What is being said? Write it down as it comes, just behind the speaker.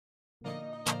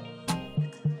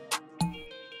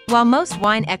While most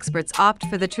wine experts opt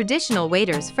for the traditional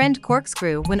waiter's friend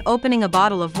corkscrew when opening a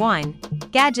bottle of wine,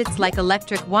 gadgets like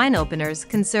electric wine openers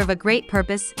can serve a great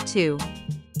purpose, too.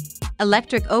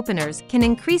 Electric openers can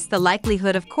increase the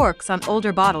likelihood of corks on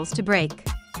older bottles to break.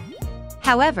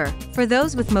 However, for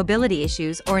those with mobility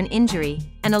issues or an injury,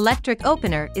 an electric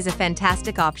opener is a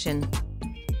fantastic option.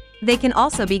 They can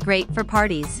also be great for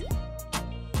parties.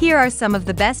 Here are some of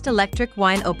the best electric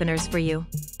wine openers for you.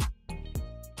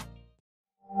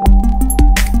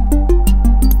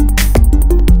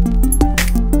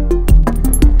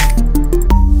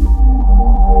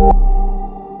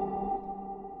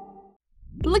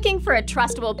 Looking for a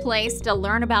trustable place to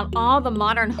learn about all the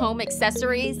modern home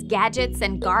accessories, gadgets,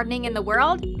 and gardening in the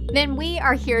world? Then we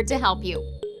are here to help you.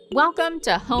 Welcome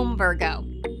to Home Virgo.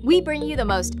 We bring you the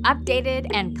most updated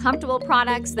and comfortable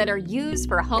products that are used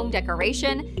for home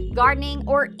decoration, gardening,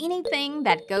 or anything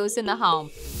that goes in the home.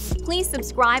 Please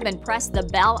subscribe and press the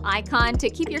bell icon to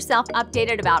keep yourself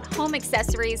updated about home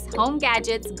accessories, home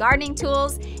gadgets, gardening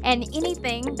tools, and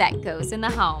anything that goes in the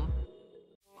home.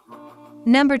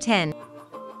 Number 10.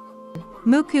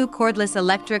 Moocoo Cordless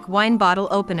Electric Wine Bottle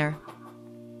Opener.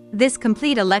 This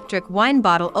complete electric wine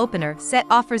bottle opener set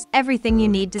offers everything you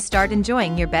need to start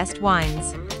enjoying your best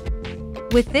wines.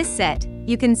 With this set,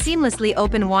 you can seamlessly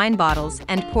open wine bottles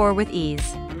and pour with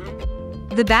ease.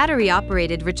 The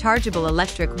battery-operated rechargeable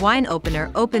electric wine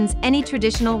opener opens any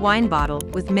traditional wine bottle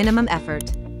with minimum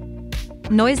effort.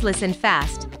 Noiseless and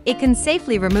fast, it can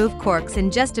safely remove corks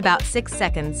in just about 6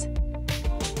 seconds.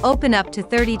 Open up to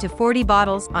 30 to 40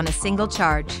 bottles on a single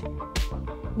charge.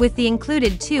 With the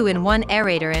included 2-in-1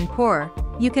 aerator and pourer,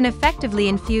 you can effectively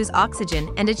infuse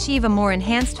oxygen and achieve a more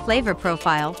enhanced flavor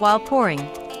profile while pouring,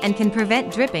 and can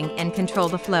prevent dripping and control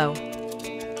the flow.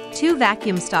 2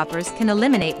 vacuum stoppers can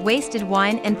eliminate wasted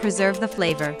wine and preserve the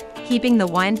flavor, keeping the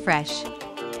wine fresh.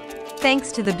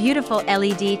 Thanks to the beautiful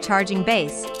LED charging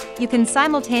base, you can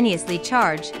simultaneously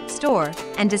charge, store,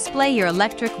 and display your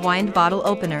electric wine bottle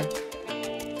opener.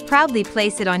 Proudly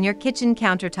place it on your kitchen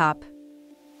countertop.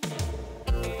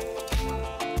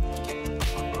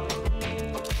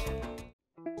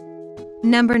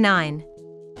 Number 9.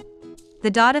 The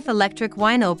dodiff Electric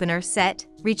Wine Opener Set,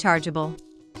 Rechargeable.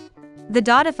 The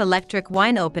dodiff Electric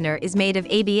Wine Opener is made of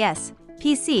ABS,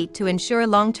 PC to ensure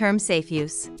long-term safe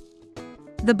use.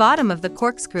 The bottom of the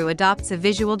corkscrew adopts a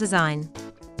visual design.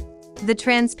 The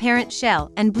transparent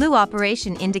shell and blue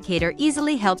operation indicator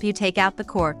easily help you take out the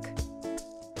cork.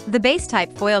 The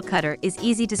base-type foil cutter is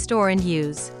easy to store and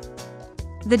use.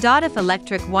 The dodiff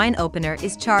electric wine opener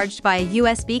is charged by a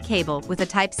USB cable with a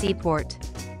Type-C port.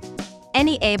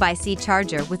 Any A/C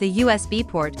charger with a USB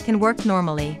port can work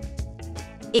normally.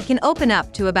 It can open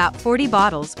up to about 40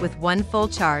 bottles with one full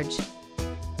charge.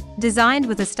 Designed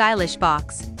with a stylish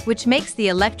box, which makes the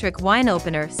electric wine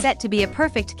opener set to be a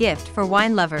perfect gift for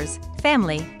wine lovers,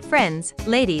 family, friends,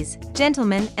 ladies,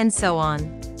 gentlemen, and so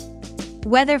on.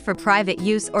 Whether for private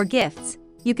use or gifts,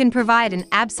 you can provide an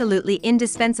absolutely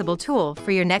indispensable tool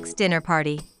for your next dinner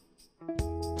party.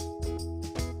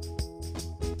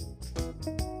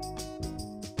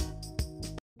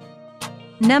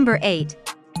 Number 8.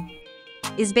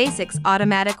 EZBASICS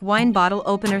Automatic Wine Bottle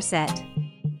Opener Set.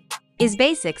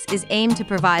 EZBASICS is aimed to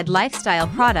provide lifestyle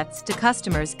products to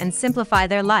customers and simplify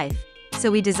their life, so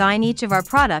we design each of our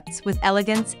products with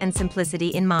elegance and simplicity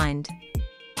in mind.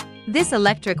 This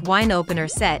electric wine opener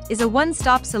set is a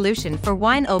one-stop solution for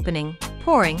wine opening,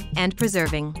 pouring, and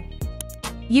preserving.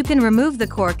 You can remove the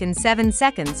cork in 7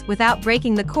 seconds without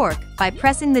breaking the cork by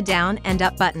pressing the down and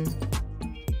up button.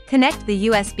 Connect the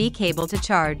USB cable to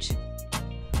charge.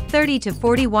 30 to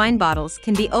 40 wine bottles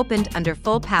can be opened under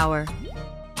full power.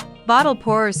 Bottle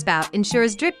pourer spout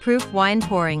ensures drip-proof wine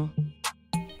pouring.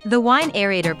 The wine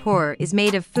aerator pourer is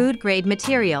made of food-grade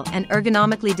material and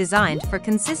ergonomically designed for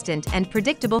consistent and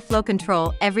predictable flow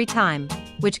control every time,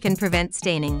 which can prevent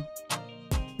staining.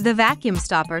 The vacuum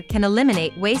stopper can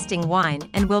eliminate wasting wine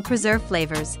and will preserve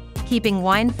flavors, keeping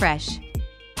wine fresh.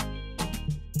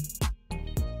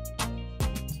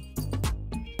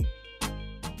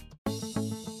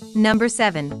 Number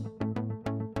 7.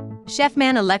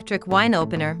 Chefman Electric Wine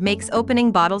Opener makes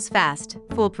opening bottles fast,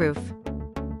 foolproof.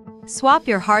 Swap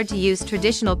your hard-to-use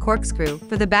traditional corkscrew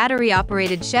for the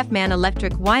battery-operated Chefman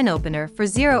electric wine opener for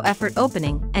zero-effort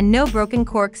opening and no broken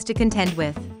corks to contend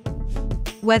with.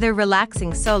 Whether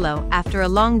relaxing solo after a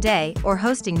long day or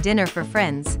hosting dinner for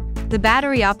friends, the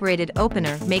battery-operated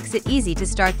opener makes it easy to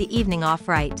start the evening off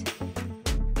right.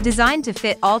 Designed to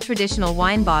fit all traditional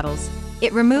wine bottles,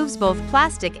 it removes both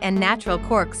plastic and natural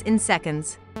corks in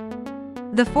seconds.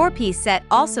 The 4-piece set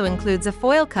also includes a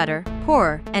foil cutter,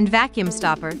 pourer, and vacuum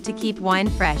stopper to keep wine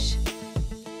fresh.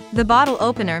 The bottle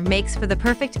opener makes for the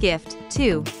perfect gift,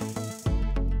 too.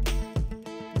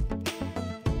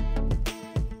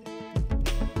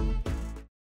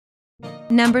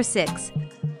 Number 6.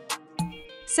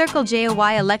 Circle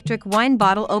JOY Electric Wine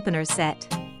Bottle Opener Set.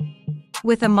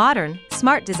 With a modern,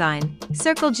 smart design,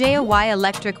 Circle JOY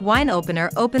Electric Wine Opener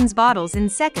opens bottles in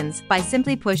seconds by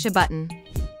simply push a button.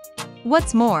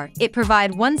 What's more, it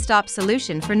provides one-stop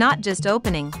solution for not just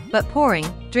opening, but pouring,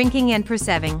 drinking and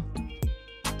preserving.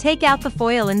 Take out the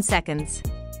foil in seconds.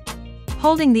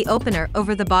 Holding the opener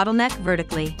over the bottleneck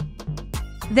vertically.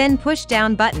 Then push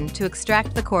down button to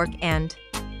extract the cork and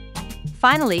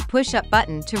finally push up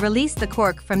button to release the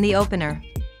cork from the opener.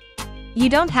 You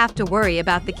don't have to worry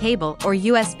about the cable or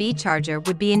USB charger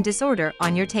would be in disorder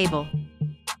on your table.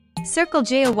 Circle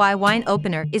JOY Wine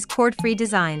Opener is cord-free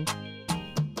design.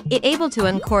 It able to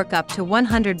uncork up to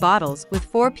 100 bottles with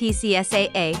 4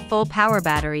 PCSAA full power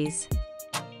batteries.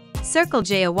 Circle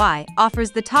JOY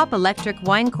offers the top electric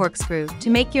wine corkscrew to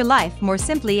make your life more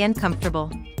simply and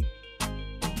comfortable.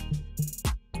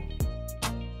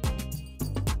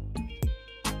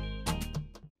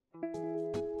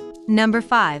 Number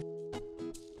 5.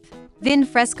 Vin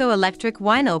Fresco Electric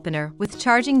Wine Opener with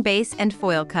Charging Base and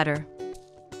Foil Cutter.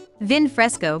 Vin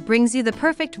Fresco brings you the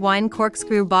perfect wine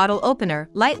corkscrew bottle opener,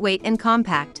 lightweight and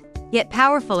compact, yet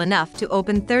powerful enough to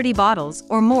open 30 bottles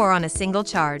or more on a single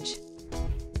charge.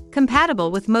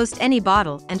 Compatible with most any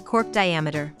bottle and cork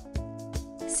diameter.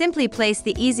 Simply place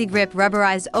the easy grip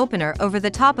rubberized opener over the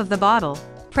top of the bottle,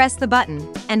 press the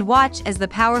button, and watch as the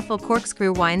powerful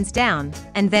corkscrew winds down,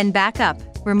 and then back up,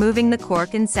 removing the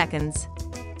cork in seconds.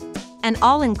 An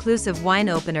all-inclusive wine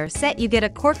opener set. You get a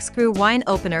corkscrew wine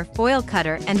opener foil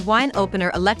cutter and wine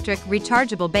opener electric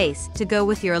rechargeable base to go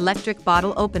with your electric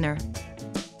bottle opener.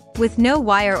 With no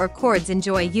wire or cords,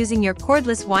 enjoy using your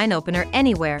cordless wine opener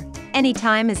anywhere,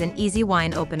 anytime as an easy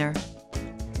wine opener.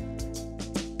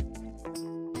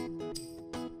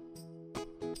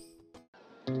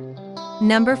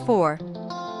 Number 4.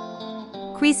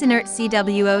 Cuisinart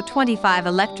CWO25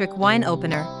 Electric Wine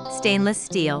Opener, Stainless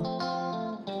Steel.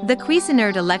 The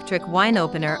Cuisinart Electric Wine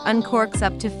Opener uncorks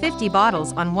up to 50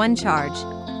 bottles on one charge,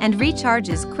 and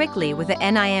recharges quickly with a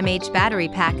NIMH battery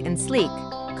pack and sleek,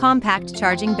 compact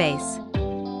charging base.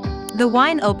 The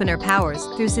wine opener powers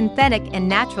through synthetic and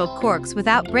natural corks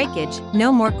without breakage,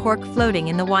 no more cork floating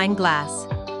in the wine glass.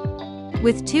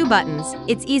 With 2 buttons,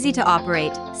 it's easy to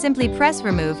operate. Simply press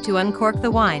remove to uncork the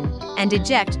wine, and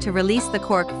eject to release the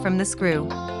cork from the screw.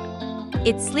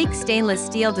 Its sleek stainless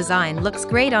steel design looks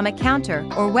great on a counter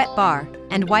or wet bar,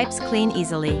 and wipes clean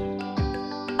easily.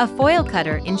 A foil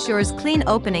cutter ensures clean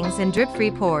openings and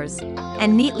drip-free pours,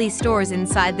 and neatly stores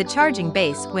inside the charging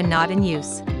base when not in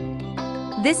use.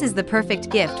 This is the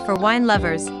perfect gift for wine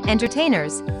lovers,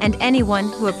 entertainers, and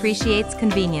anyone who appreciates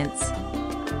convenience.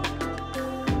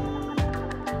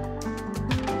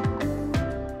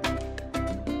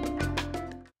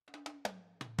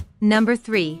 Number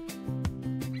 3.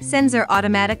 Sensor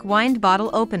Automatic Wine Bottle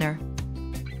Opener.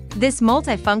 This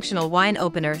multifunctional wine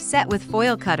opener set with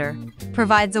foil cutter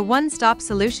provides a one-stop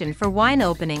solution for wine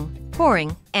opening,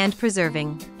 pouring, and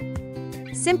preserving.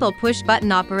 Simple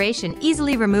push-button operation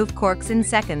easily remove corks in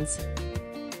seconds.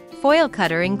 Foil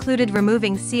cutter included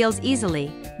removing seals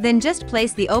easily, then just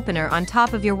place the opener on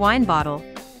top of your wine bottle,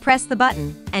 press the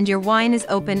button, and your wine is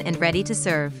open and ready to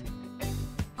serve.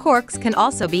 Corks can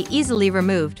also be easily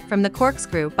removed from the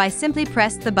corkscrew by simply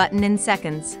press the button in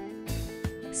seconds.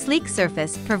 Sleek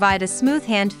surface provide a smooth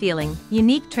hand feeling.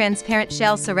 Unique transparent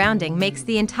shell surrounding makes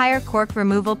the entire cork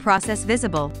removal process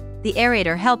visible. The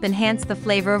aerator help enhance the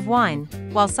flavor of wine,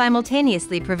 while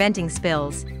simultaneously preventing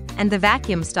spills, and the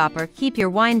vacuum stopper keep your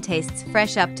wine tastes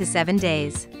fresh up to 7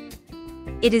 days.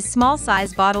 It is small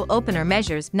size bottle opener,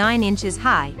 measures 9 inches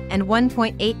high and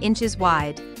 1.8 inches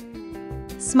wide.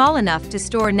 Small enough to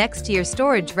store next to your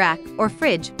storage rack or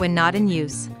fridge when not in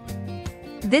use.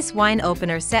 This wine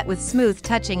opener set with smooth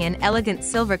touching and elegant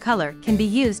silver color can be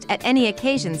used at any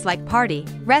occasions like party,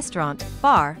 restaurant,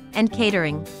 bar, and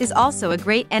catering. Is also a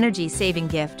great energy-saving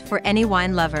gift for any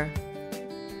wine lover.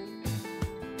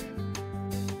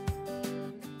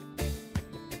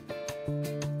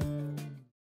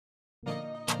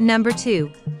 Number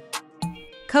 2.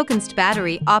 Corkscrew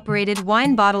battery-operated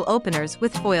wine bottle openers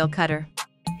with foil cutter.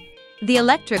 The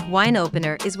electric wine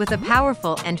opener is with a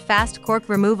powerful and fast cork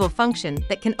removal function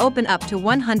that can open up to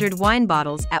 100 wine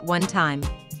bottles at one time.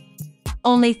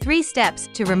 Only 3 steps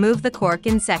to remove the cork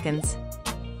in seconds.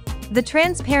 The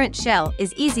transparent shell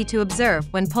is easy to observe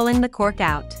when pulling the cork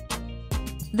out.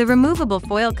 The removable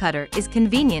foil cutter is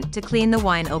convenient to clean the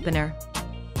wine opener.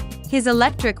 His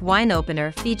electric wine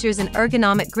opener features an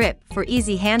ergonomic grip for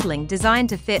easy handling designed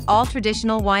to fit all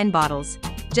traditional wine bottles.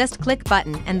 Just click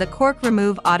button and the cork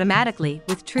remove automatically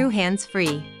with true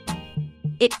hands-free.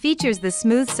 It features the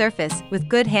smooth surface with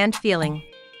good hand feeling.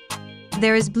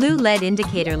 There is blue LED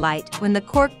indicator light when the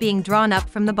cork being drawn up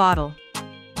from the bottle.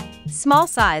 Small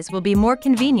size will be more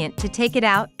convenient to take it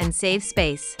out and save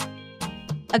space.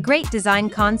 A great design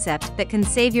concept that can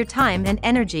save your time and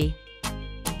energy.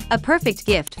 A perfect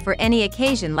gift for any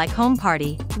occasion like home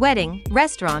party, wedding,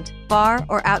 restaurant, bar,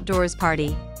 or outdoors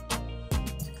party.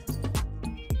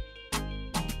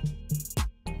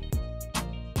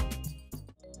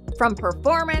 From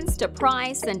performance to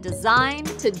price and design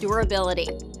to durability,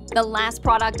 the last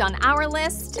product on our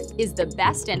list is the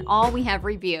best in all we have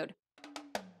reviewed.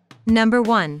 Number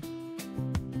 1.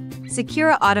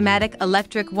 Secura Automatic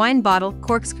Electric Wine Bottle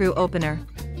Corkscrew Opener.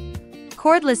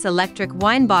 Cordless electric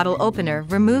wine bottle opener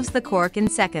removes the cork in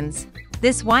seconds.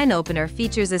 This wine opener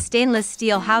features a stainless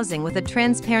steel housing with a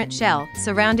transparent shell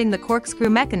surrounding the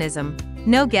corkscrew mechanism.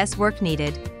 No guesswork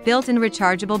needed. Built-in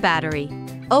rechargeable battery.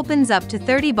 Opens up to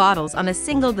 30 bottles on a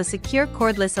single. The secure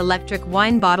cordless electric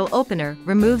wine bottle opener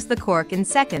removes the cork in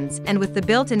seconds, and with the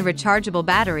built-in rechargeable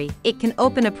battery, it can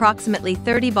open approximately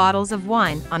 30 bottles of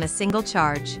wine on a single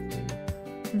charge.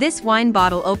 This wine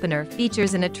bottle opener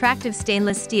features an attractive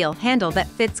stainless steel handle that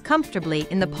fits comfortably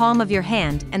in the palm of your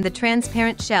hand, and the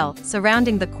transparent shell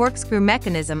surrounding the corkscrew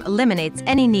mechanism eliminates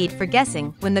any need for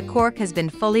guessing when the cork has been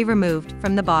fully removed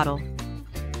from the bottle.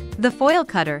 The foil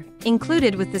cutter,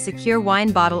 included with the secure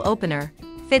wine bottle opener,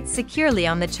 fits securely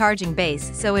on the charging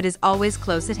base so it is always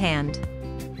close at hand.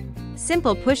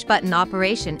 Simple push-button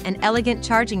operation and elegant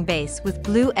charging base with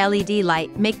blue LED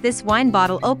light make this wine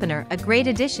bottle opener a great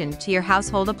addition to your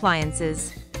household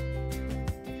appliances.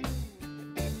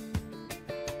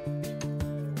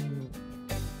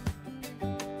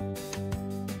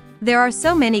 There are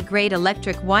so many great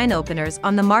electric wine openers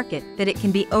on the market that it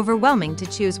can be overwhelming to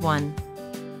choose one.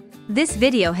 This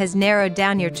video has narrowed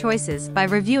down your choices by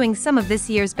reviewing some of this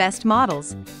year's best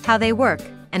models, how they work,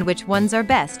 and which ones are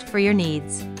best for your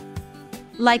needs.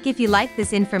 Like if you like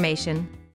this information.